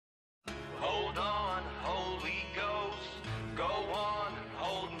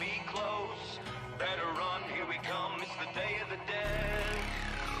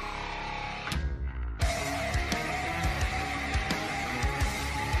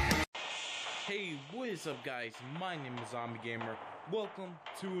is up, guys? My name is Zombie Gamer. Welcome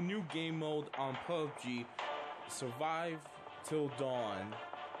to a new game mode on PUBG. Survive till dawn.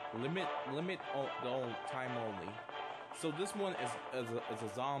 Time only. So this one is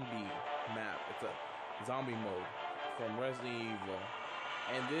a zombie map. It's a zombie mode from Resident Evil.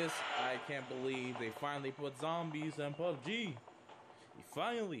 And this, I can't believe they finally put zombies on PUBG.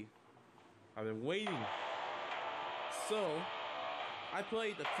 Finally. I've been waiting. So I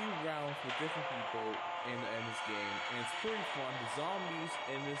played a few rounds with different people in this game, and it's pretty fun. The zombies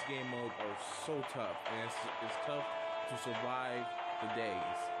in this game mode are so tough, and it's tough to survive the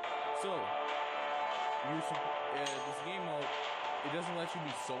days. So, this game mode, it doesn't let you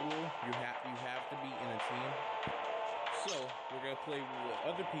be solo. You have to be in a team. So, we're gonna play with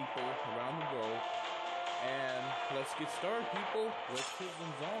other people around the world, and let's get started, people. Let's kill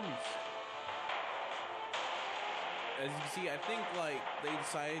some zombies. As you can see, I think they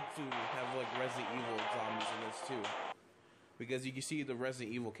decided to have Resident Evil zombies in this too, because you can see the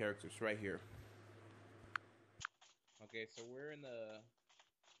Resident Evil characters right here. Okay, so we're in the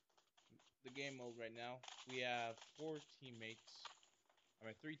game mode right now. We have three teammates.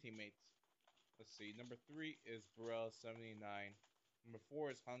 Let's see. Number 3 is Burrell79. Number 4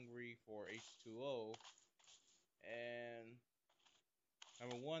 is Hungry for H2O, and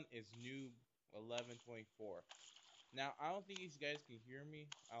number 1 is Noob 1124. Now, I don't think these guys can hear me.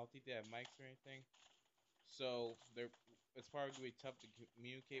 I don't think they have mics or anything. So, it's probably going to be tough to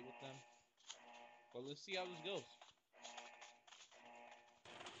communicate with them. But let's see how this goes.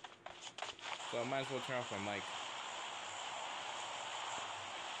 So, I might as well turn off my mic.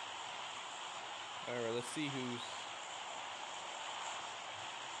 Alright, let's see who's...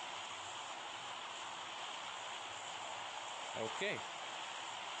 Okay.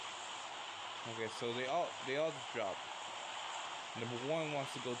 Okay, so they all just dropped. Number 1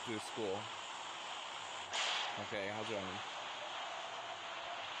 wants to go to the school. Okay, I'll join him.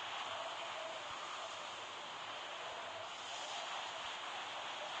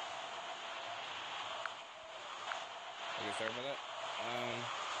 Okay, sorry about that.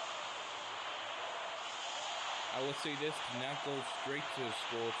 I would say this: do not go straight to the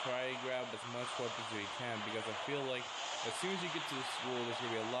school. Try to grab as much weapons as you can, because I feel like as soon as you get to the school, there's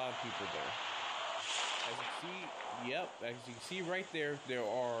gonna be a lot of people there. As you see, as you can see right there, there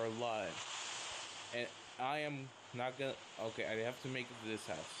are a lot. And I am not gonna... Okay, I have to make it to this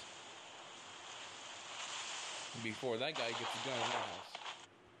house before that guy gets a gun in that house.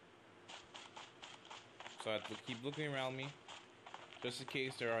 So I have to keep looking around me, just in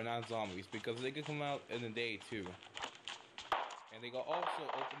case there are not zombies, because they could come out in the day too. And they can also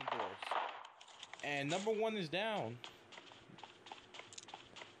open the doors. And number 1 is down.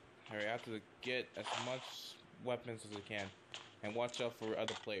 Alright, I have to get as much weapons as I can, and watch out for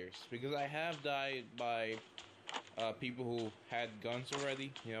other players, because I have died by people who had guns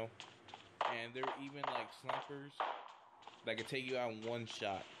already, you know, and there were even snipers that could take you out in one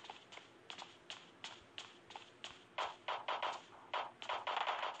shot.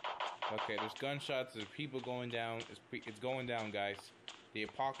 Okay, there's gunshots, there's people going down, it's going down, guys. The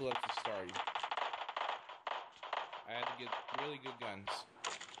apocalypse is starting. I had to get really good guns.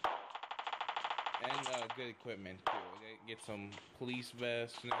 And good equipment too. I get some police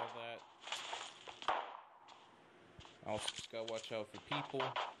vests and all that. I also just gotta watch out for people.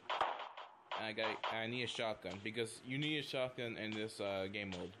 And I need a shotgun, because you need a shotgun in this game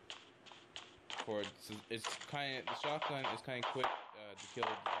mode. The shotgun is kind of quick to kill the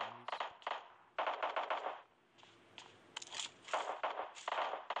zombies.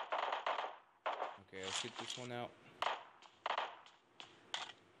 Okay, let's get this one out.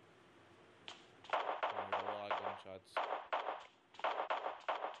 Gunshots.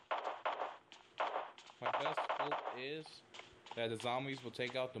 My best hope is that the zombies will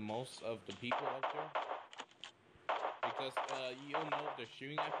take out the most of the people out there, because you'll know if they're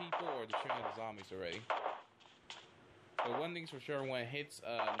shooting at people or they're shooting at the zombies already. But one thing's for sure: when it hits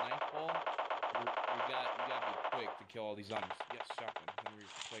nightfall, you gotta be quick to kill all these zombies. Yes, shotgun. Let me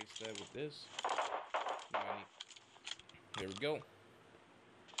replace that with this. There we go.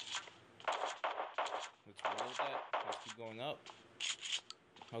 Let's reload that. Let's keep going up.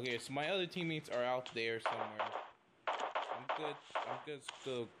 Okay, so my other teammates are out there somewhere. I'm good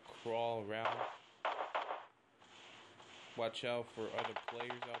to crawl around. Watch out for other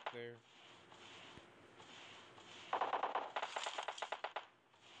players out there.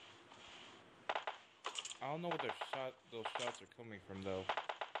 I don't know what those shots are coming from though.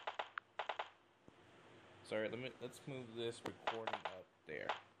 Sorry, let's move this recording up there.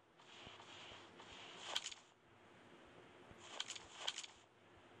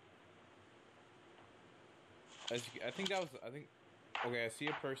 I think that was. Okay, I see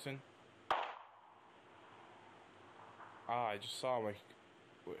a person. Ah, I just saw him.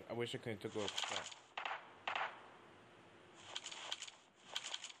 I wish I could have took a shot.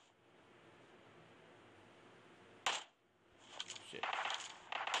 Shit.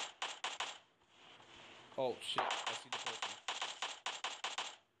 Oh shit! I see the person.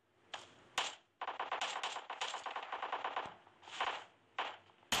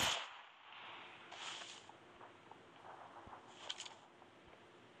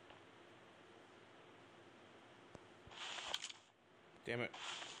 Damn it.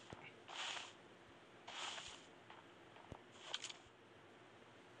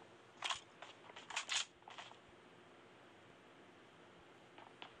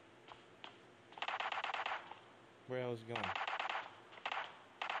 Where the hell is he going?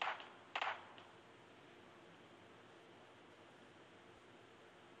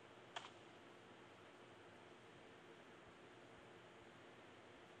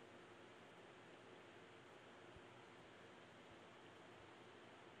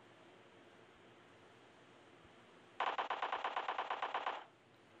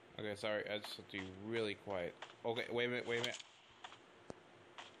 Okay, sorry, I just have to be really quiet. Okay, wait a minute.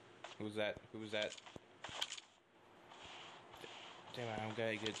 Who's that? Who's that? Damn it, I don't got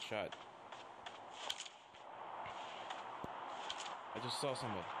a good shot. I just saw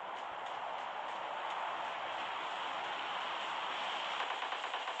somebody.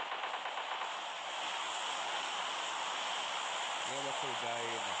 Yeah, look for the guy in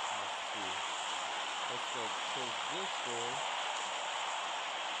the house too. Let's go close this door.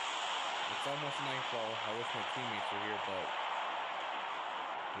 It's almost nightfall. I wish my teammates were here, but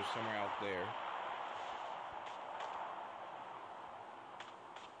they're somewhere out there.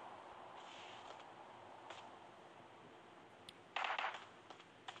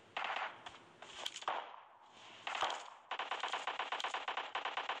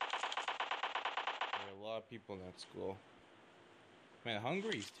 There are a lot of people in that school. Man,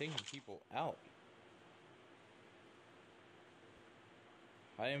 Hungary's taking people out.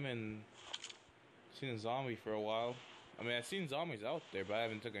 I haven't seen a zombie for a while. I mean, I've seen zombies out there, but I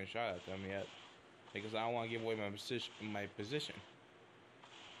haven't taken a shot at them yet because I don't want to give away my position.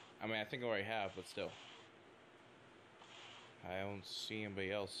 I mean, I think I already have, but still, I don't see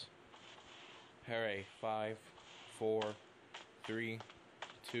anybody else. Hooray! 5, 4, 3,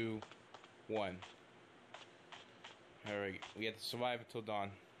 2, 1. Hooray! We have to survive until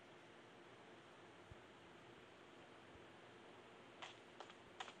dawn.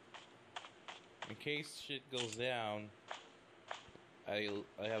 In case shit goes down, I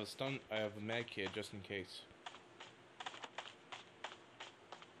have a med kit just in case.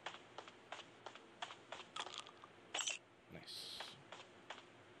 Nice.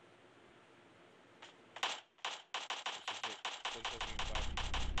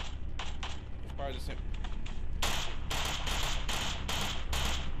 It's part of the same.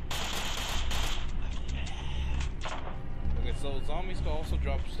 Okay, so zombies can also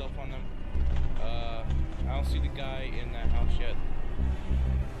drop stuff on them. I don't see the guy in that house yet.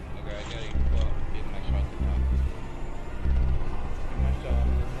 Okay, I gotta get my shotgun out. My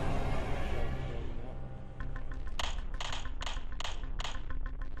shotgun out.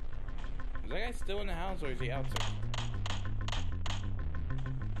 Is that guy still in the house or is he outside?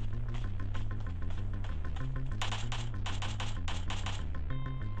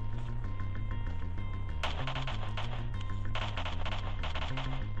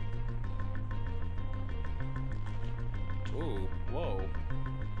 Ooh, whoa.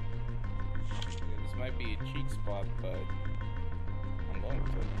 Yeah, this might be a cheat spot, but I'm going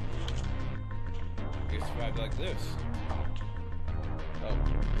with it. I can survive like this. Oh.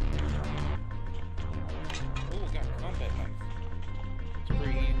 Ooh, got a combat knife. It's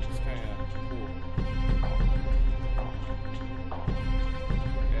pretty easy. It's kinda cool.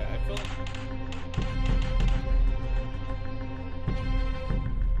 Yeah, I feel like...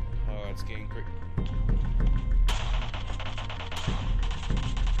 Oh, it's getting great.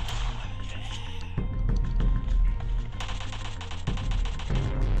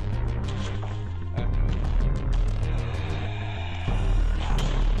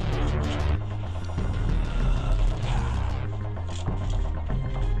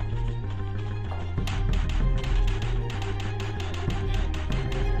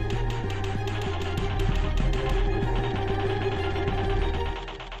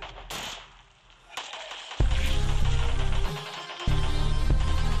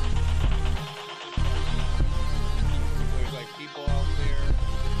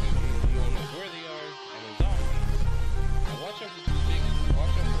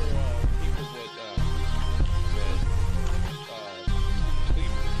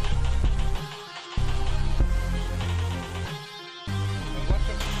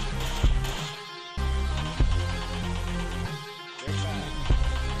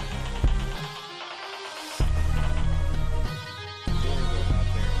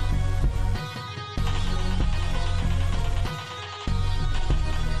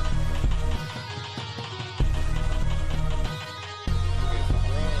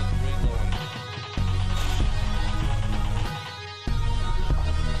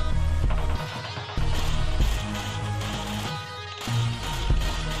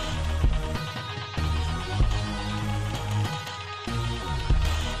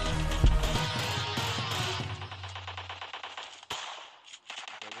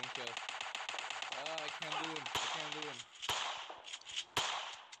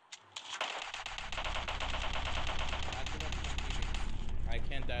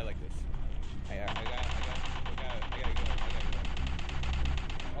 die like this. I gotta go.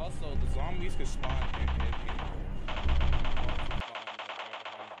 Also, the zombies can spawn because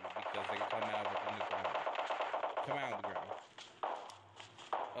they can come out of the underground. Come out of the ground.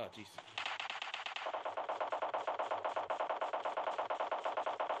 Oh, jeez.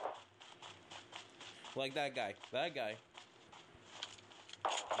 Like that guy. That guy.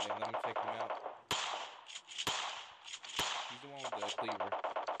 Okay, let me take him out. He's the one with the cleaver.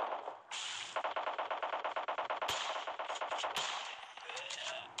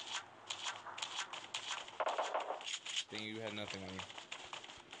 Think you had nothing on you.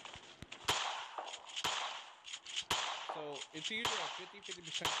 So it's either a 50%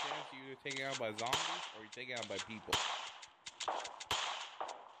 chance you're either taken out by zombies or you're taken out by people.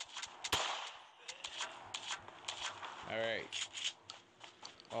 Alright.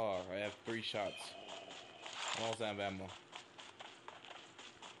 Oh, I have 3 shots. I'm almost out of ammo.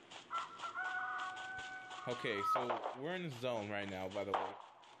 Okay, so we're in the zone right now, by the way.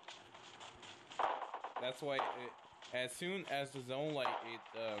 That's why as soon as the zone, like,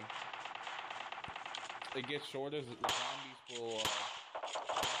 it gets shorter, the zombies will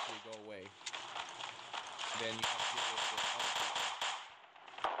actually go away. Then you have to deal with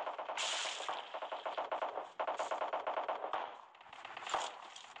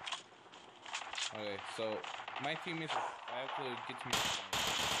the okay, so my teammates, I have to get to my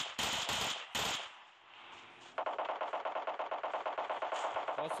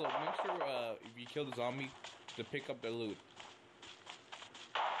also, make sure if you kill the zombie to pick up the loot.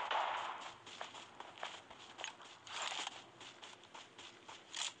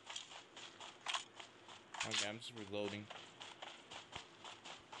 Okay, I'm just reloading.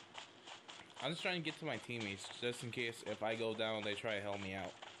 I'm just trying to get to my teammates, just in case if I go down, they try to help me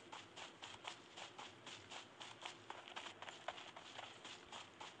out.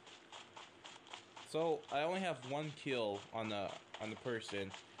 So I only have 1 kill on the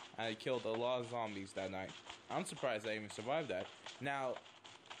person. I killed a lot of zombies that night. I'm surprised I even survived that. Now,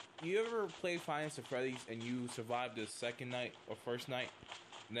 you ever play Five Nights at Freddy's and you survive the second night or first night,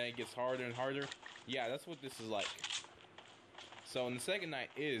 and then it gets harder and harder? Yeah, that's what this is like. So in the second night,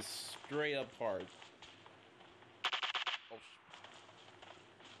 it is straight up hard. Oh.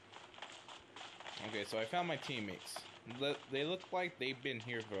 Okay, so I found my teammates. They look like they've been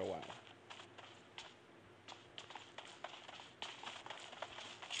here for a while.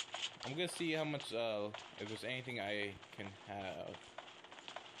 I'm gonna see how much, if there's anything I can have.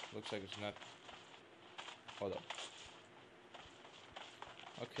 Looks like it's not. Hold up.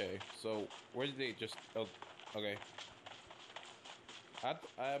 Okay, so where did they just? Oh, okay.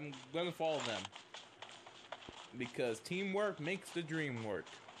 I'm gonna follow them because teamwork makes the dream work.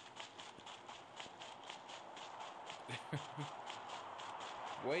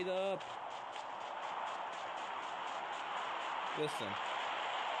 Wait up. Listen.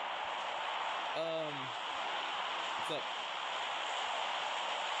 What's up?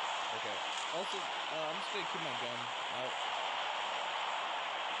 Okay. Also, I'm just gonna keep my gun out.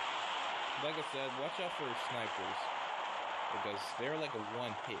 Like I said, watch out for snipers because they're like a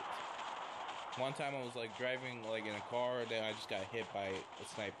one hit. One time I was like driving like in a car, then I just got hit by a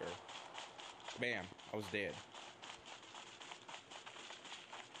sniper. Bam! I was dead.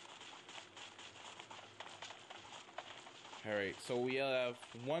 Alright, so we have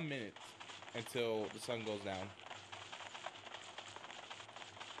 1 minute until the sun goes down.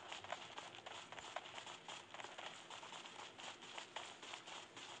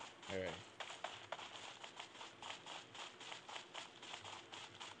 Alright.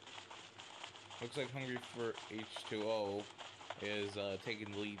 Looks like Hungry for H2O is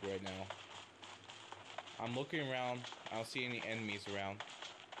taking the lead right now. I'm looking around. I don't see any enemies around.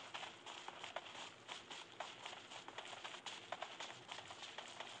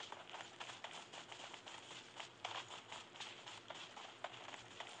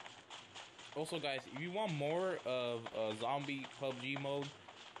 Also, guys, if you want more of zombie PUBG mode,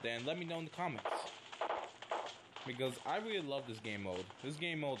 then let me know in the comments. Because I really love this game mode. This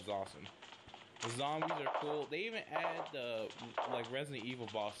game mode is awesome. The zombies are cool. They even add like Resident Evil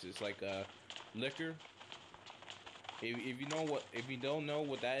bosses, like Liquor. If you don't know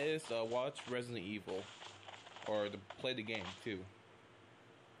what that is, watch Resident Evil, or play the game too.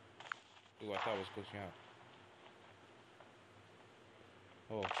 Ooh, I thought I was pushing out.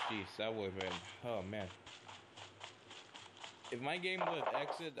 Oh, jeez, that would have been. Oh man. If my game would have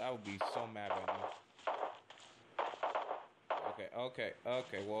exited, I would be so mad right now.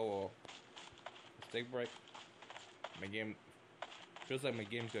 Okay. Whoa. Let's take a break. My game feels like my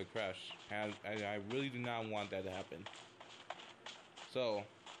game's gonna crash, and I really do not want that to happen. So,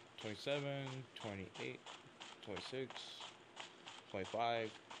 27, 28, 26,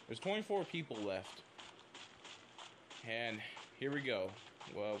 25. There's 24 people left. And here we go.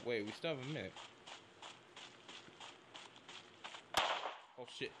 Well, wait, we still have a minute. Oh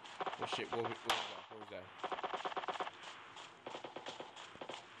shit. Oh shit. What was that? What was that?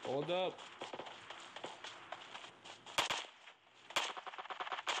 Hold up.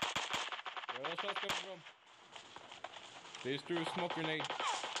 Where those shots coming from? They just threw a smoke grenade.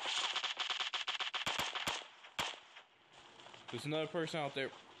 There's another person out there.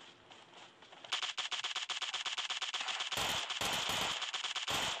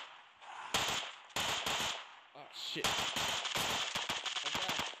 Oh shit.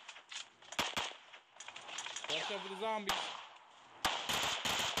 Okay. Watch out for the zombies.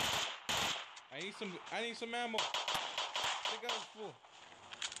 I need some ammo. Check out this fool.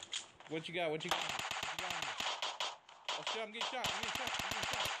 What you got? What you got? What you got on me? Oh shit, I'm getting shot. I'm getting shot. I'm getting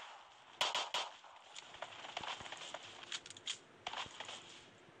shot.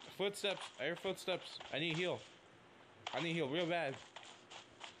 Footsteps. I hear footsteps. I need heal. I need heal real bad.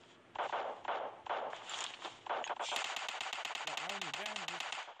 No, I don't need bandages.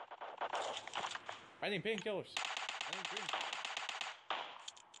 I need painkillers. I need drinks.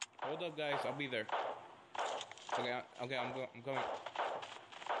 Hold up, guys. I'll be there. Okay, I'm coming.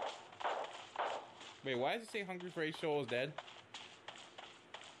 Wait, why does it say Hungry for H2O is dead?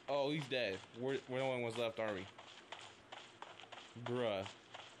 Oh, he's dead. We're the only ones left, are we? Bruh.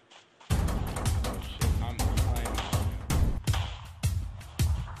 Oh shit, I'm good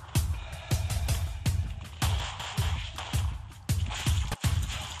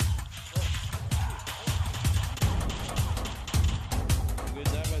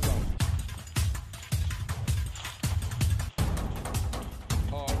die by zombies.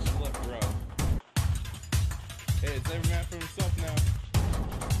 Oh, I just left, bro. Hey, it's every man for himself now.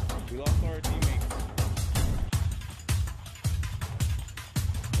 We lost our teammates.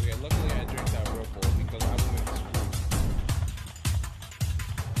 Okay, luckily I drank that Red Bull because I would've been screwed.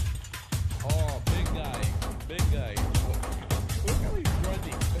 Oh, big guy. Big guy. Look how he's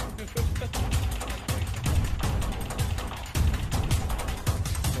running.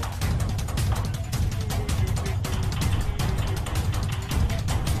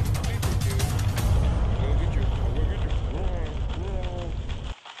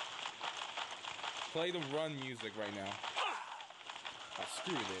 Play the run music right now. Oh,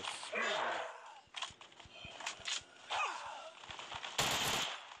 screw this.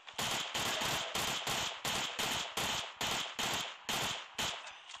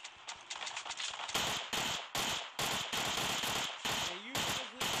 Hey, you guys,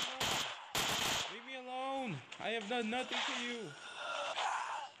 leave me alone. I have done nothing to you.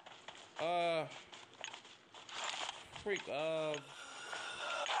 Freak,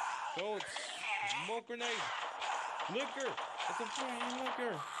 don't smoke grenade. Liquor. It's a fucking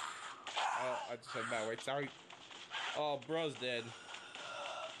liquor. Oh, I just said bad. Wait, sorry. Oh, bro's dead.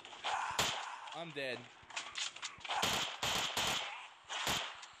 I'm dead.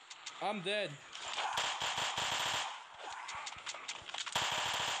 I'm dead.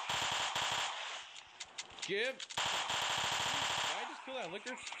 Give. Did I just kill that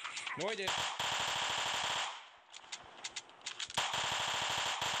liquor? No, I did.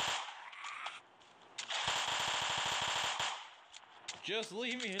 Just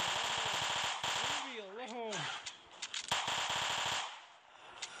leave me alone. Leave me alone.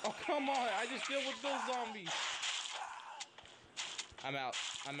 Oh, come on. I just deal with those zombies. I'm out.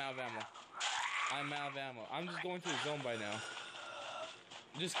 I'm out of ammo. I'm out of ammo. I'm just going to the zone by now.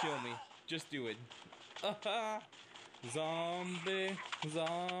 Just kill me. Just do it. Zombie,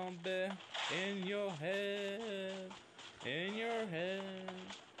 zombie, in your head, in your head.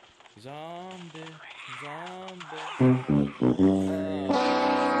 Zombie, zombie.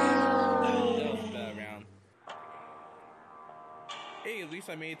 That was a bad round. Hey, at least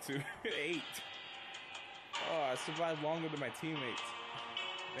I made it to 8. Oh, I survived longer than my teammates.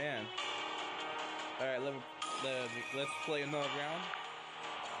 Man. Alright, let's play another round.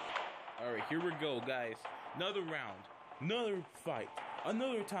 Alright, here we go, guys. Another round. Another fight.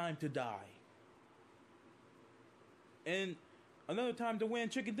 Another time to die. And another time to win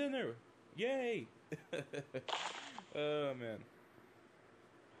chicken dinner. Yay! Oh, man.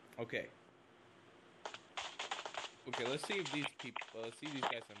 Okay. Okay, let's see if these people... let's see if these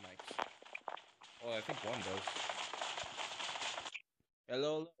guys have mics. Oh, I think one does.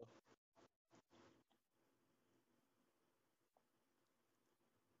 Hello, hello.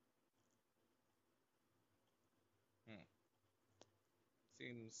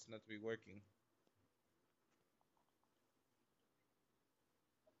 Seems not to be working.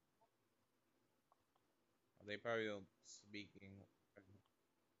 They probably don't speak English.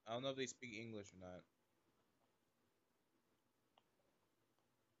 I don't know if they speak English or not.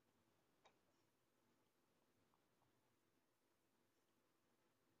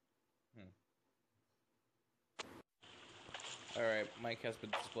 Hmm. Alright, mic has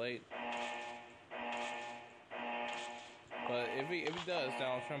been displayed. But if he does, then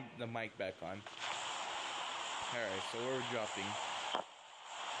I'll turn the mic back on. Alright, so we're dropping.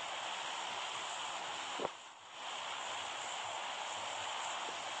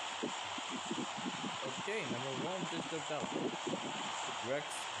 Okay, number one just jumped out. Rex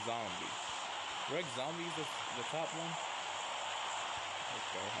Zombie. Rex Zombie is the top one?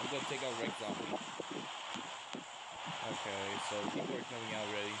 Okay, I'm gonna take out Rex Zombie. Okay, so people are coming out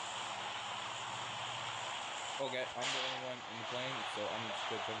already. Okay, I'm the only one in the plane, so I'm just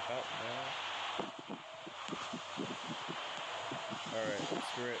gonna jump out now. Alright,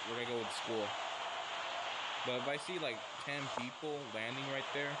 screw it, we're gonna go with school. But if I see like 10 people landing right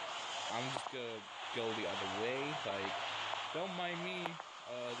there, I'm just gonna go the other way. Like, don't mind me.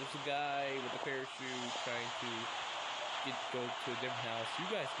 There's a guy with a parachute trying to go to a different house. You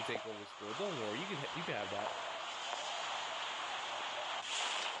guys can take over school. Don't worry, you can have that.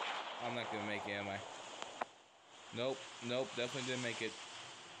 I'm not gonna make it, am I? Nope, definitely didn't make it.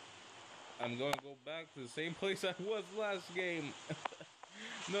 I'm gonna go back to the same place I was last game.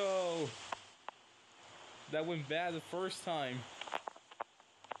 No, that went bad the first time.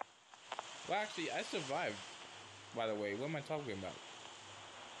 Well, actually, I survived. By the way, what am I talking about?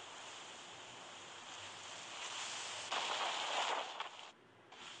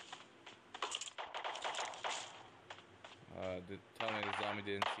 Tell me the zombie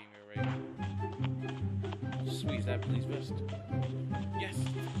didn't see me already. Sweet, is that police vest? Yes,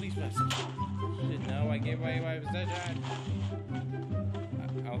 police vest. Shit, no, I gave away my possession.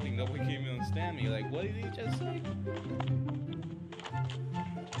 I don't think nobody can even understand me. Like, what did he just say?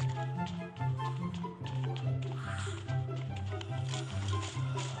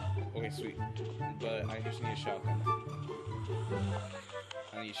 Okay, sweet. But I just need a shotgun.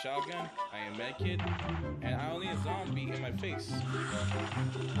 I need a shotgun, I need a medkit, and I don't need a zombie in my face.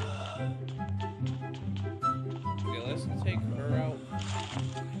 Okay, let's take her out.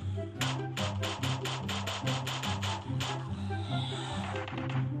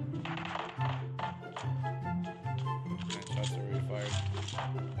 Man, shots are already fired.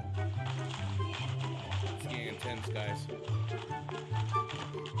 It's getting intense, guys.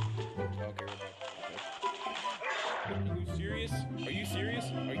 Okay, we're back. Are you serious? Are you serious?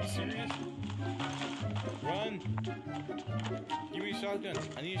 Are you serious? Run! Give me a shotgun.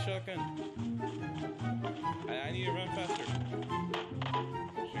 I need a shotgun. I need to run faster.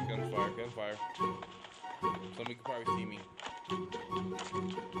 Shit, gunfire. Somebody could probably see me.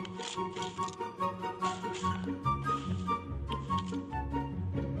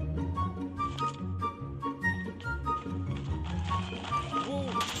 Whoa!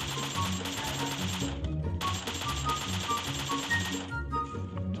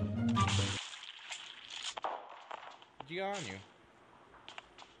 What you got on you?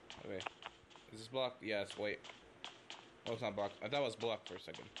 Okay. Is this blocked? Yes, wait. Oh, it's not blocked. I thought it was blocked for a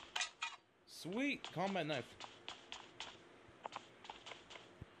second. Sweet! Combat knife.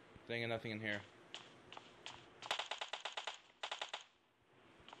 Dang it, nothing in here.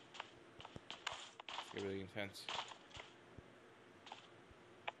 It's getting really intense.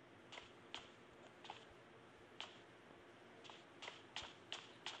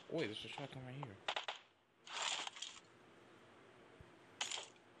 Oh, wait, there's a shotgun right here.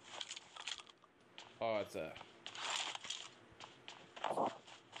 Oh, it's a...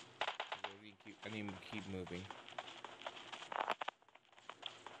 I need to keep moving.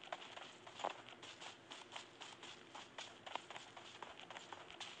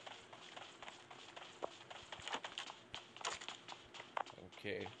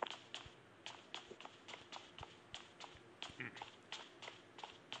 Okay.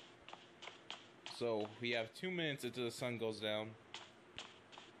 So, we have 2 minutes until the sun goes down.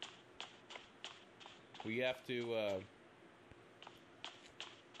 We have to,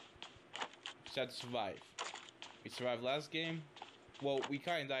 just have to survive. We survived last game. Well, we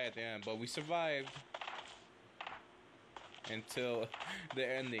kinda died at the end, but we survived until the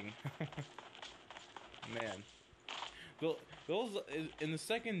ending. Man. Those, in the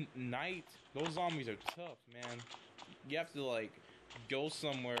second night, those zombies are tough, man. You have to, like, go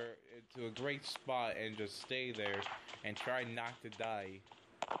somewhere to a great spot and just stay there and try not to die.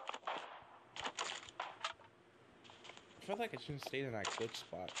 I felt like I shouldn't stay in that good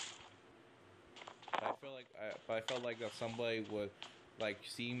spot. But I felt like that somebody would like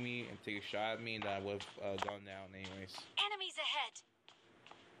see me and take a shot at me, and then I would have gone down anyways. Enemies ahead.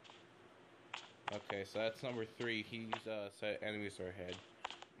 Okay, so that's number 3. He's said enemies are ahead.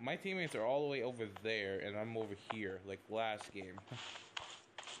 My teammates are all the way over there, and I'm over here, like last game.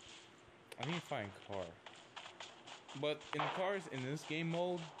 I need to find a car. But in cars in this game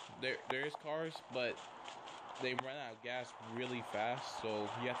mode, there is cars, but they run out of gas really fast. So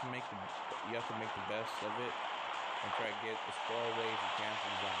you have to make the best of it and try to get as far away as you can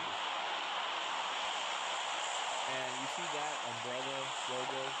from zombies. And you see that umbrella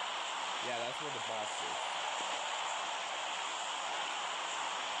logo? Yeah, that's where the boss is.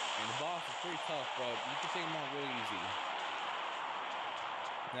 And the boss is pretty tough, but you can take him out really easy.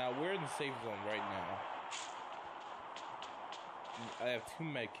 Now, we're in the safe zone right now. I have 2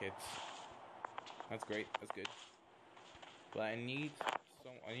 med kits. That's great. That's good. But I need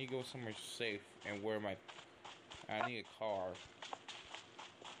to go somewhere safe, and I need a car.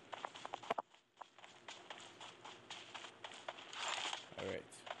 Alright.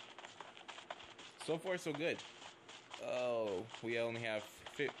 So far, so good. Oh, we only have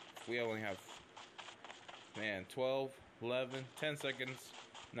 12, 11, 10 seconds.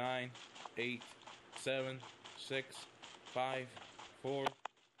 9, 8, 7, 6, 5, 4,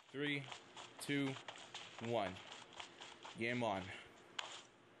 3, 2, 1. Game on.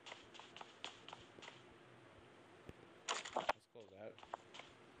 Let's close that.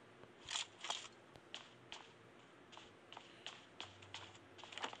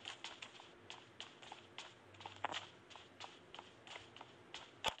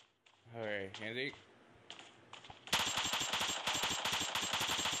 Alright, Andy.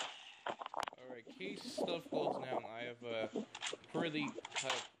 Alright, case stuff goes down. I have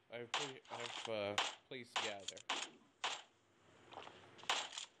place to gather.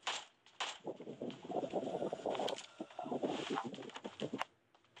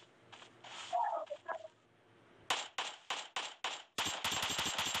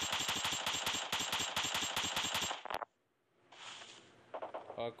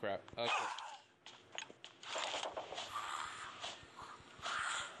 Oh crap. Okay.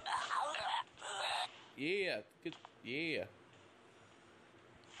 Yeah, good. Yeah.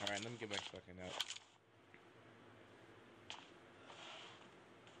 Alright, let me get my fucking out.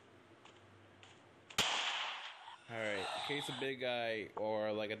 Alright, in case a big guy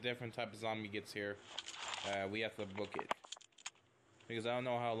or like a different type of zombie gets here, we have to book it. Because I don't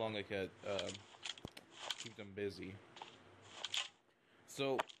know how long I could keep them busy.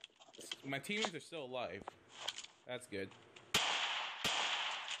 So, my teammates are still alive. That's good.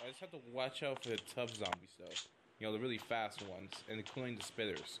 I just have to watch out for the tough zombies though. You know, the really fast ones, and including the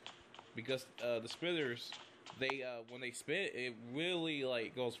spitters. Because the spitters, they when they spit, it really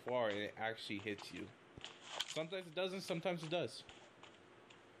like goes far and it actually hits you. Sometimes it doesn't, sometimes it does.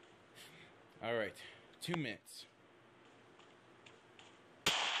 Alright, 2 minutes.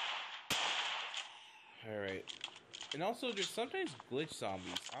 Alright. And also, there's sometimes glitch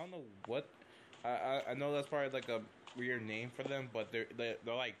zombies. I don't know what. I know that's probably like a weird name for them, but they're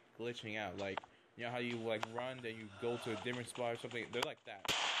like glitching out. Like, you know how you like run, then you go to a different spot or something. They're like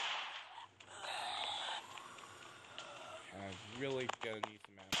that. I'm really gonna need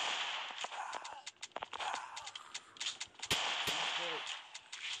some ammo.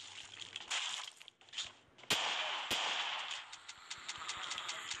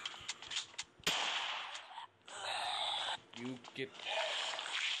 You get.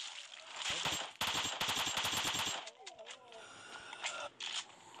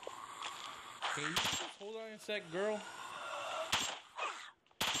 Can you just hold on a sec, girl?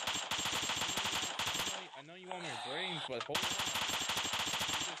 I know you want my brains, but hold on.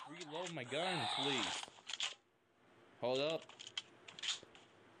 Just reload my gun, please. Hold up.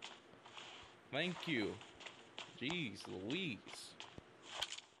 Thank you. Jeez Louise.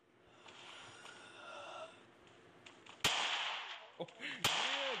 Oh,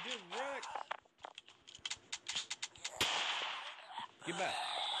 yeah, get wrecked. Get back.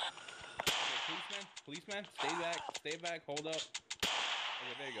 Okay, policeman, stay back, hold up.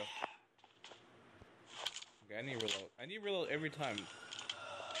 Okay, there you go. Okay, I need to reload every time.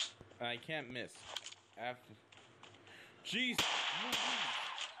 And I can't miss. After. Jeez,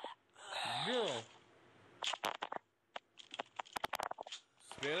 girl.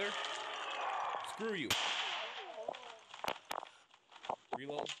 Spitter. Screw you.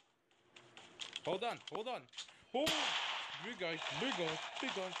 Reload. Hold on. Oh, big guy.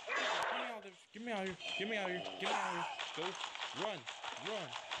 Get me out of here. Go.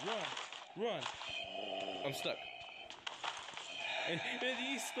 Run. I'm stuck. And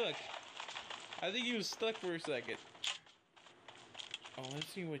he's stuck. I think he was stuck for a second. Oh,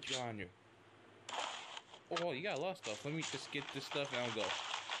 let's see what you got on you. Oh, you got a lot of stuff. Let me just get this stuff and I'll go.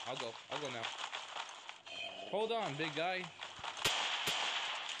 I'll go now. Hold on, big guy.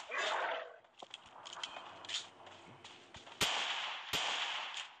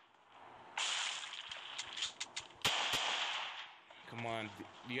 Come on.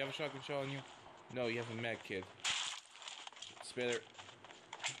 Do you have a shotgun shell on you? No, you have a med kit. Spitter.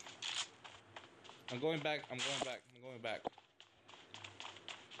 I'm going back. I'm going back. I'm going back.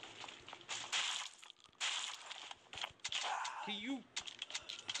 Can you...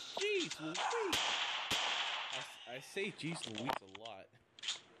 Jeez Louise. I say jeez Louise a lot.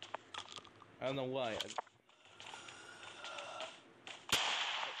 I don't know why.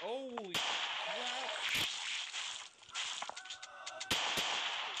 Holy crap.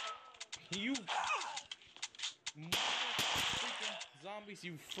 You... freaking zombies,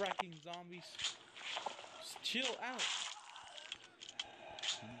 you fracking zombies. Just chill out.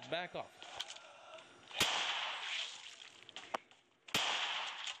 Back off.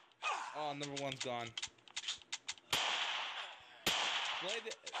 Oh, number one's gone.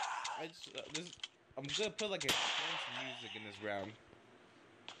 I'm gonna put like a dance music in this round.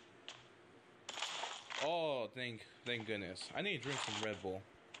 Oh, thank goodness. I need to drink some Red Bull.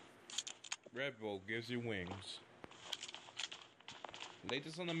 Red Bull gives you wings.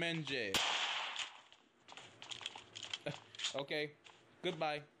 Latest on the Menje. Okay,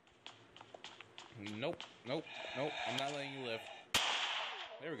 goodbye. Nope. I'm not letting you live.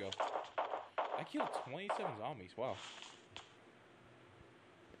 There we go. I killed 27 zombies. Wow.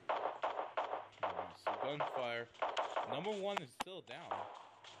 So gunfire. Number one is still down.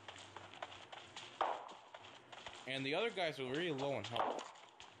 And the other guys are really low on health.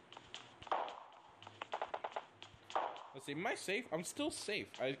 Let's see, am I safe? I'm still safe.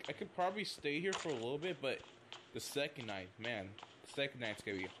 I could probably stay here for a little bit, but the second night, man, the second night's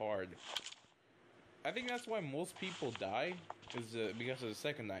gonna be hard. I think that's why most people die, is because of the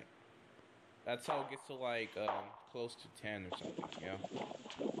second night. That's how it gets to like close to 10 or something, yeah.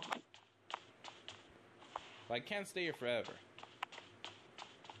 But I can't stay here forever.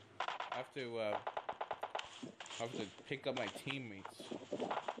 I have to pick up my teammates.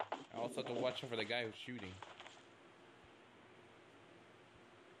 I also have to watch out for the guy who's shooting.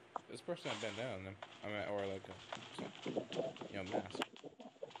 This person had been down on them. I mean, or like a, mask.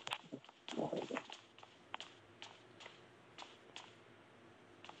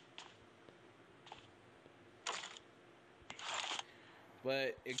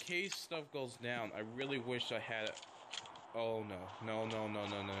 But in case stuff goes down, I really wish I had. Oh no! No!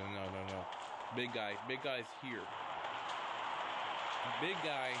 Big guy's here. Big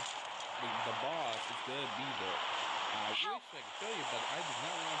guy, the boss is gonna be there. I wish I could show you, but I do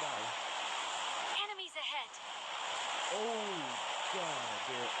not want to die. Enemies ahead. Oh god,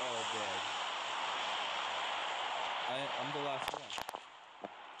 they're all dead. I'm the last one.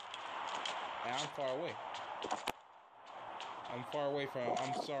 And I'm far away. I'm far away from.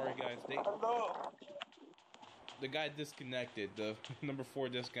 I'm sorry, guys. The guy disconnected. The number 4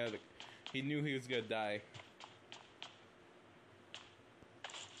 disconnected. He knew he was gonna die.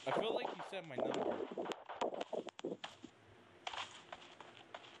 I feel like he said my number.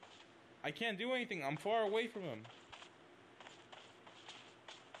 I can't do anything. I'm far away from him.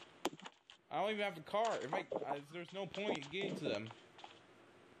 I don't even have the car. There's no point in getting to them.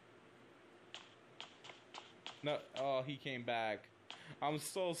 No. Oh, he came back. I'm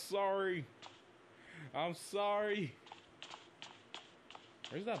so sorry. I'm sorry.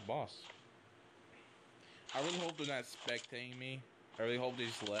 Where's that boss? I really hope they're not spectating me. I really hope they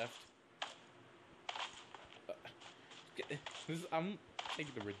just left. I'm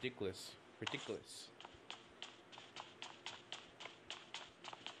taking the ridiculous.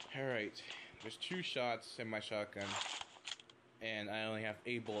 Alright. There's 2 shots in my shotgun. And I only have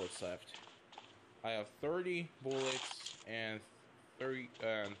 8 bullets left. I have 30 bullets and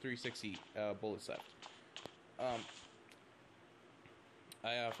 360 bullets left.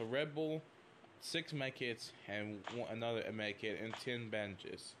 I have a Red Bull, 6 medkits, and another medkit, and 10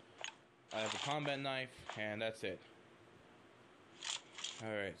 bandages. I have a combat knife, and that's it.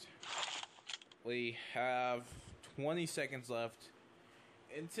 Alright. We have 20 seconds left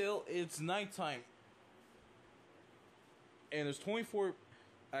until it's nighttime. And there's 23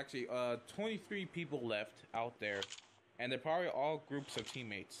 people left out there. And they're probably all groups of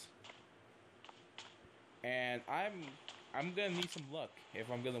teammates. And I'm gonna need some luck if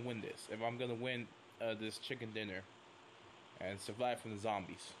I'm gonna win this. If I'm gonna win this chicken dinner and survive from the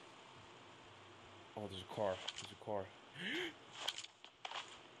zombies. Oh, there's a car.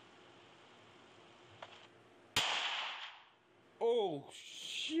 Oh Oh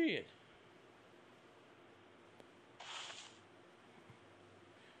shit!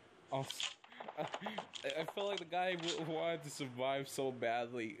 I'm I feel like the guy wanted to survive so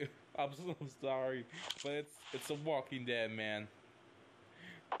badly. I'm so sorry, but it's a Walking Dead, man.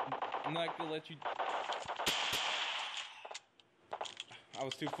 I'm not gonna let you. I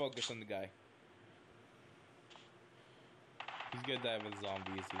was too focused on the guy. He's gonna die with a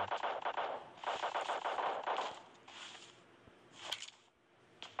zombie, is he?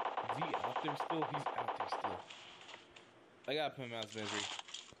 Is he out there still? He's out there still. I gotta put him out of his misery.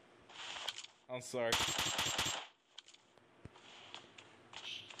 I'm sorry.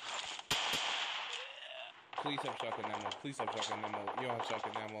 Please have shotgun ammo. Please have shotgun ammo. You don't have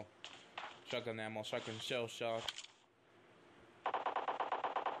shotgun ammo. Shotgun ammo. Shotgun shell shock.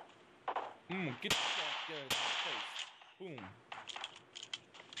 Get the shotgun in the face. Boom.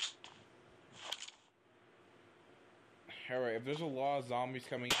 Alright, if there's a lot of zombies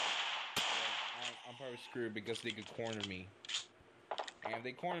coming, I'm probably screwed because they could corner me. And if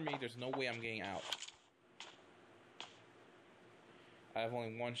they corner me, there's no way I'm getting out. I have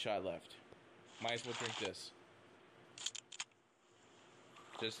only one shot left. Might as well drink this.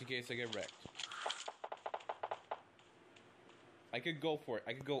 Just in case I get wrecked. I could go for it.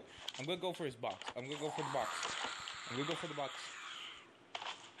 I could go. I'm gonna go for his box. I'm gonna go for the box. I'm gonna go for the box.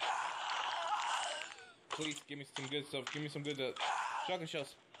 Please give me some good stuff. Give me some good shotgun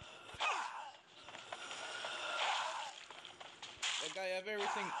shells. That guy have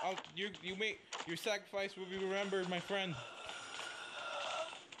everything. Oh, you made your sacrifice will be remembered, my friend.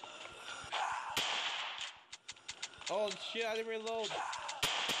 Oh shit! I didn't reload.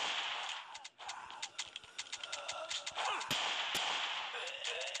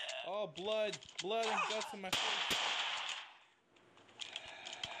 Oh, blood and guts in my face.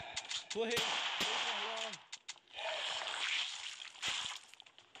 Please,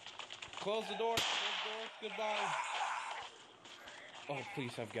 close the door. Goodbye. Oh,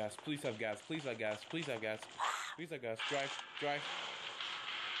 please have gas. Please have gas. Please have gas. Please have gas. Please have gas. Drive.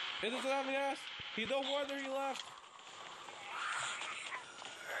 He doesn't have gas. He don't wonder he left.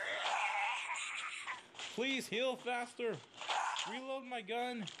 Please heal faster. Reload my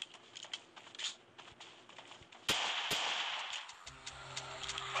gun.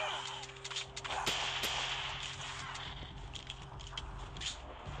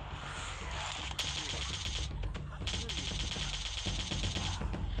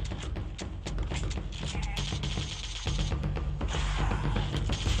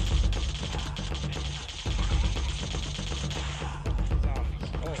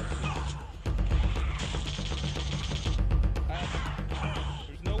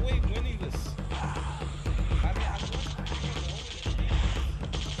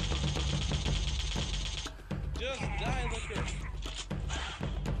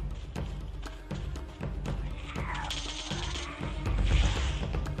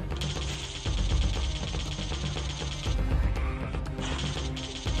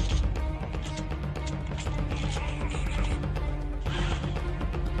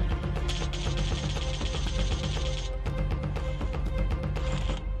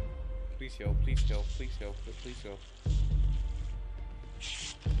 Please go.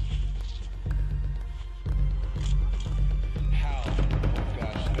 How? Oh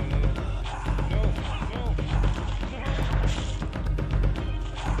gosh, no.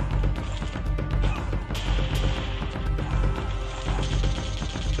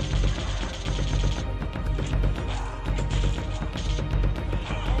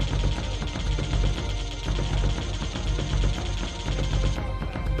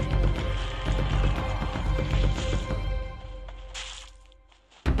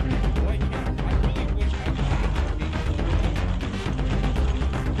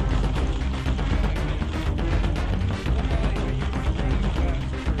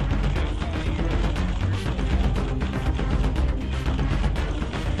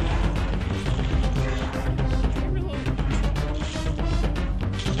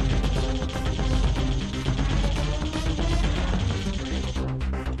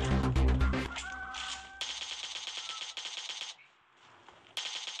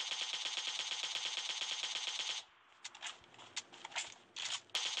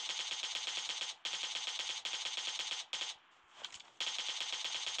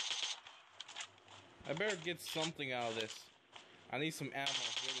 I better get something out of this. I need some ammo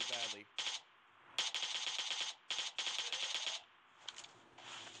really badly.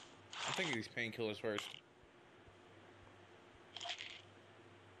 I'm taking these painkillers first.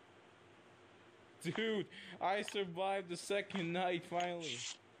 Dude, I survived the second night finally.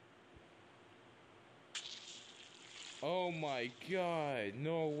 Oh my god,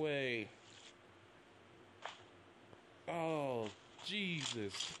 no way. Oh,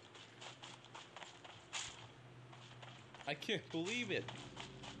 Jesus. I can't believe it.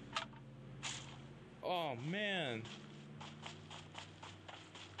 Oh man.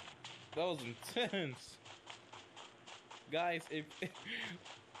 That was intense. Guys, if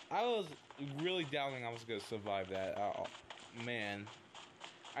I was really doubting I was gonna survive that. Oh, man.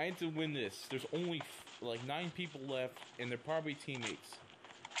 I need to win this. There's only like 9 people left, and they're probably teammates.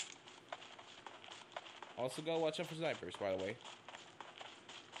 Also, gotta watch out for snipers, by the way,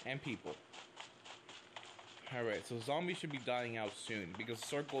 and people. All right, so zombies should be dying out soon because the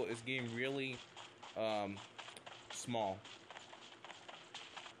circle is getting really small.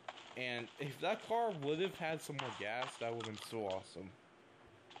 And if that car would have had some more gas, that would have been so awesome.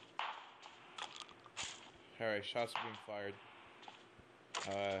 All right, shots are being fired.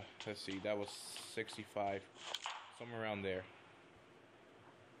 Let's see, that was 65, somewhere around there.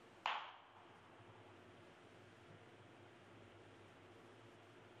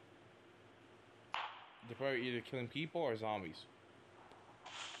 They're probably either killing people or zombies.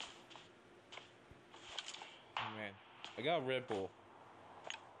 Oh man, I got a Red Bull.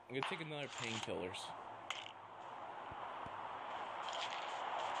 I'm gonna take another painkillers.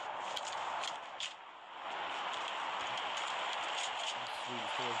 Sweet,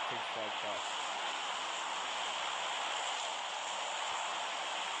 so it takes 5 shots.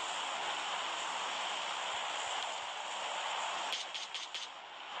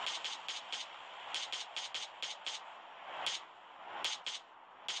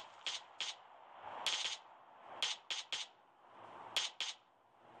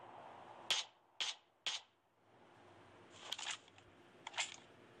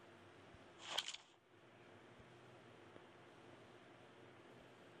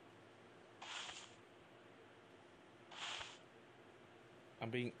 I'm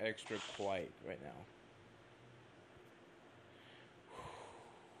being extra quiet right now.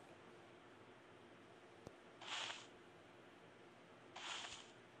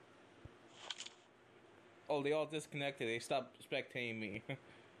 Oh, they all disconnected. They stopped spectating me.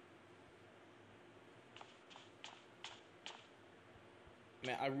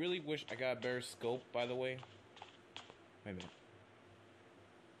 Man, I really wish I got a better scope, by the way. Wait a minute.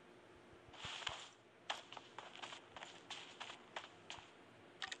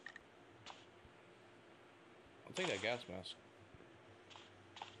 I'll take that gas mask.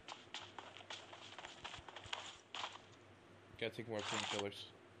 Gotta take more painkillers.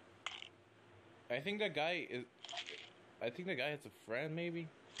 I think that guy has a friend, maybe?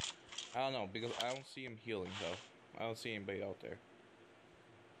 I don't know, because I don't see him healing, though. I don't see anybody out there.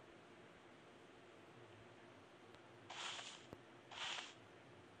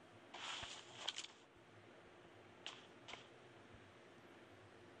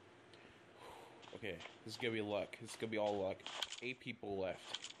 Okay, this is gonna be luck. This is gonna be all luck. 8 people left.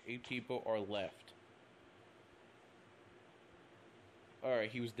 8 people are left.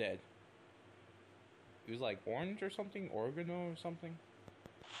 Alright, he was dead. He was like orange or something? Oregano or something?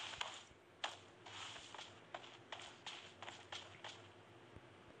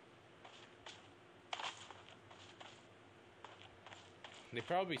 They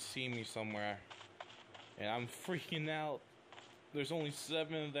probably see me somewhere. And I'm freaking out. There's only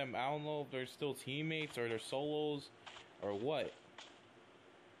 7 of them. I don't know if they're still teammates or they're solos or what.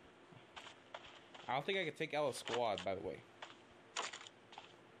 I don't think I could take out a squad, by the way.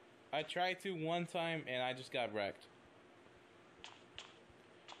 I tried to one time and I just got wrecked.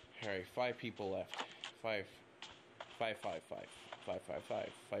 Alright, 5 people left. 5. 5, 5, 5. 5, 5, 5.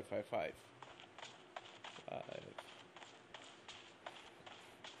 5, 5, 5. 5.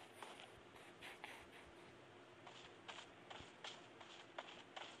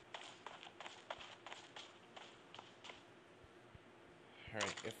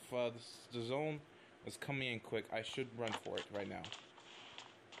 Alright, if the zone is coming in quick, I should run for it right now.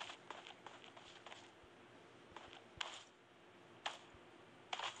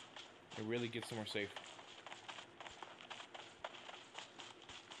 It really gets somewhere safe.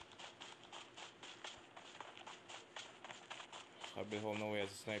 I bet he'll know he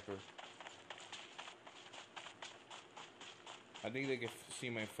has a sniper. I think they can see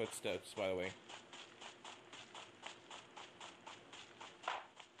my footsteps, by the way.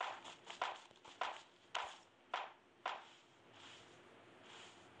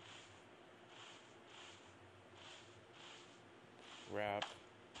 Crap.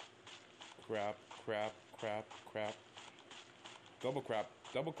 Crap, crap, crap, crap. Double crap,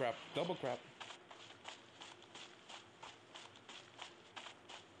 double crap, double crap.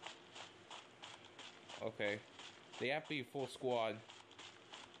 Okay. They have to be full squad.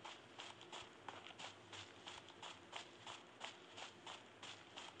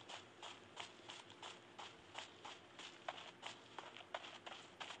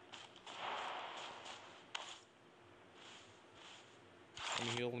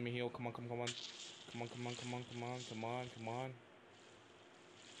 Let me heal. Come on. Come on.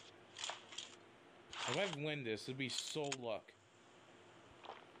 If I win this, it'd be so luck.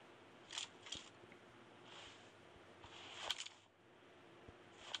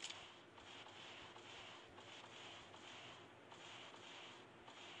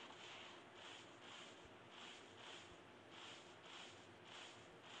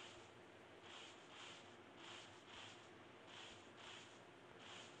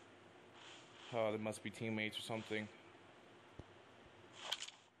 Oh, there must be teammates or something.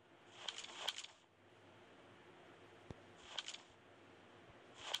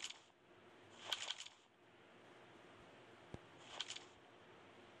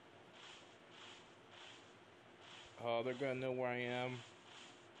 Oh, they're gonna know where I am.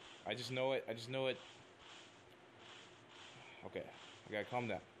 I just know it. Okay, I gotta calm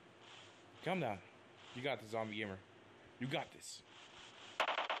down. Calm down. You got this, zombie gamer. You got this.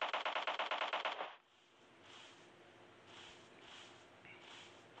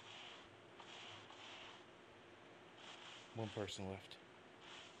 One person left.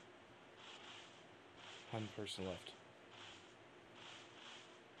 One person left.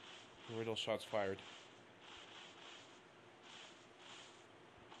 Where were those shots fired?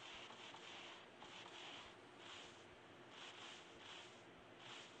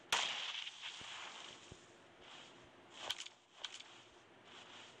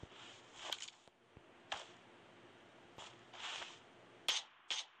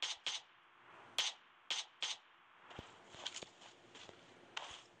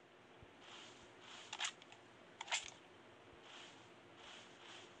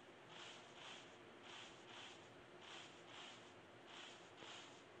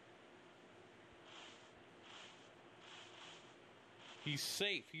 He's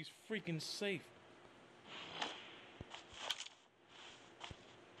safe. He's freaking safe.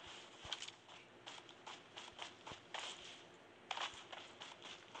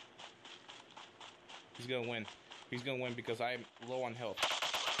 He's gonna win. He's gonna win because I'm low on health.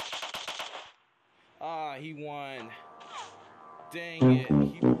 Ah, he won. Dang it.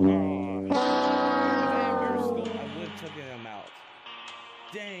 If I had better skill, I would have taken him out.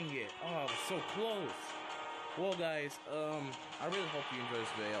 Dang it. Oh, it was so close. Well, guys, I really hope you enjoyed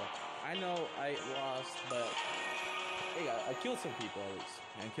this video. I know I lost, but hey, I killed some people at least,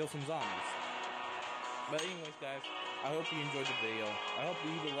 and killed some zombies. But anyways, guys, I hope you enjoyed the video. I hope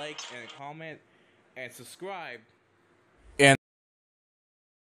you leave a like and a comment and subscribe